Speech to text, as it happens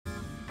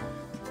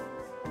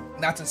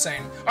That's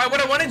insane. All right, what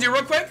I want to do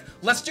real quick,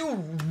 let's do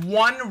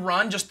one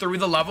run just through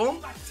the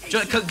level,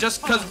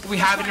 just cause we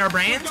have it in our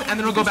brains, and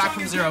then we'll go back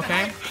from 0,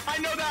 okay? I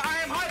know that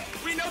I am hype.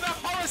 We know that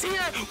Paul is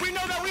here. We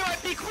know that we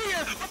might be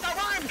clear, but that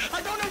rhyme,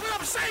 I don't know what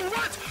I'm saying.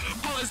 What?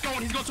 Paul is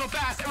going. He's going so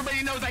fast.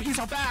 Everybody knows that he's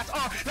so fast.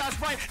 Oh, that's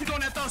right. He's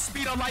going at the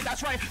speed of light.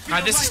 That's right. All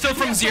right, this is still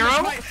from 0.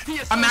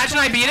 Imagine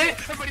I beat it.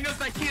 Everybody knows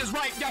that he is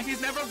right. Yeah,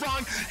 he's never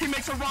wrong. He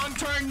makes a wrong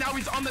turn. Now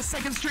he's on the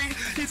 2nd Street.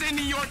 He's in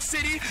New York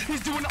City.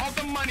 He's doing all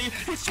the money.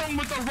 He's showing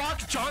with The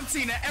Rock, John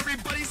Cena.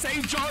 Everybody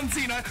say John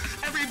Cena.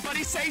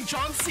 Everybody say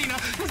John Cena.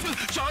 He's with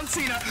John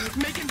Cena,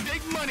 making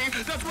big money.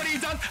 That's what he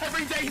does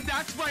every day.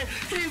 That's right.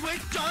 He's with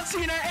John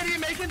Cena, and he's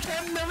making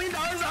 $10 million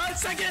a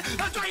second.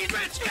 That's right. He's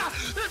rich. Yeah,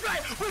 that's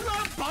right. We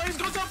love Paul. He's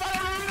going so far. Oh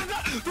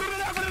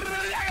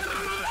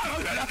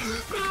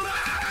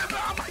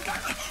my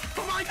God.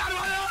 Oh my God.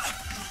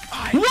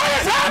 What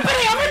is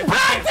happening? I'm in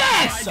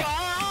practice! Oh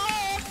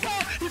my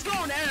God. He's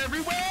going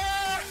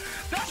everywhere.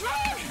 That's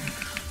right.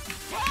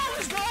 Paul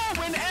is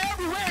going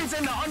everywhere. He's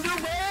in the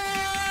underwear.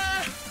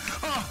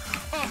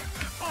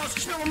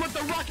 Chilling with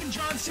The Rock and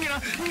John Cena.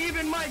 He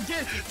even might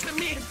get to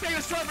meet his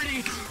favorite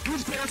celebrity.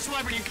 Who's favorite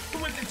celebrity? Who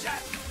went to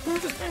chat?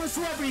 Who's his favorite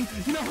celebrity?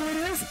 You know who it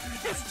is?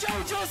 It's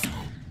JoJo's.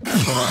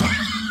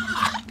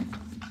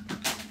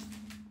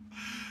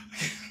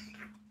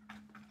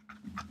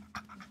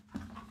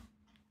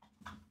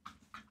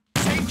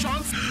 St.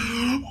 John's.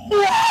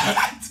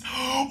 What?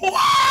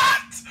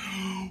 What?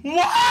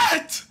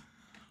 What?